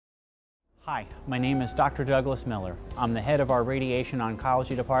Hi, my name is Dr. Douglas Miller. I'm the head of our Radiation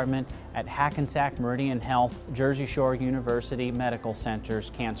Oncology Department at Hackensack Meridian Health, Jersey Shore University Medical Center's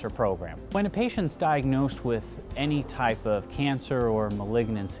cancer program. When a patient's diagnosed with any type of cancer or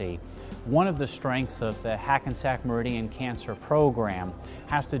malignancy, one of the strengths of the Hackensack Meridian Cancer Program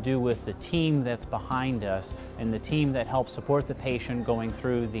has to do with the team that's behind us and the team that helps support the patient going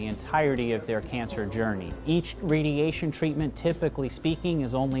through the entirety of their cancer journey. Each radiation treatment, typically speaking,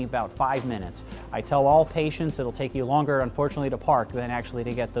 is only about 5 minutes. I tell all patients it'll take you longer, unfortunately, to park than actually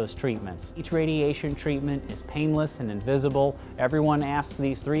to get those treatments. Each radiation treatment is painless and invisible. Everyone asks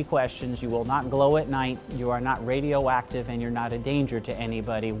these 3 questions. You will not glow at night, you are not radioactive, and you're not a danger to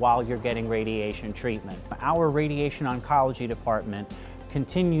anybody while you're getting radiation treatment. Our radiation oncology department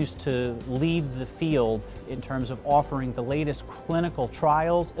continues to lead the field in terms of offering the latest clinical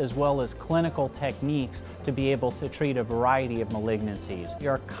trials as well as clinical techniques to be able to treat a variety of malignancies. We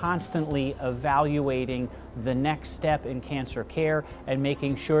are constantly evaluating the next step in cancer care and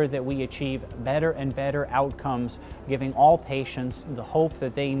making sure that we achieve better and better outcomes, giving all patients the hope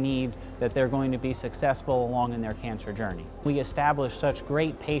that they need that they're going to be successful along in their cancer journey. We establish such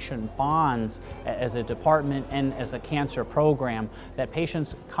great patient bonds as a department and as a cancer program that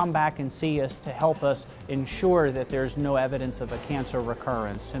patients come back and see us to help us ensure that there's no evidence of a cancer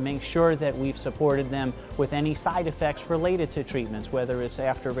recurrence, to make sure that we've supported them with any side effects related to treatments, whether it's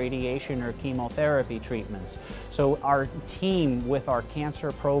after radiation or chemotherapy treatments. So our team with our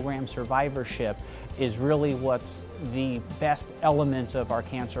cancer program survivorship is really what's the best element of our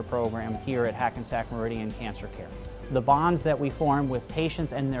cancer program here at Hackensack Meridian Cancer Care. The bonds that we form with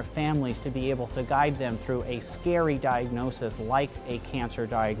patients and their families to be able to guide them through a scary diagnosis like a cancer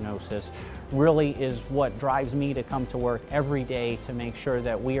diagnosis really is what drives me to come to work every day to make sure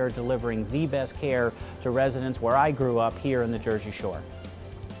that we are delivering the best care to residents where I grew up here in the Jersey Shore.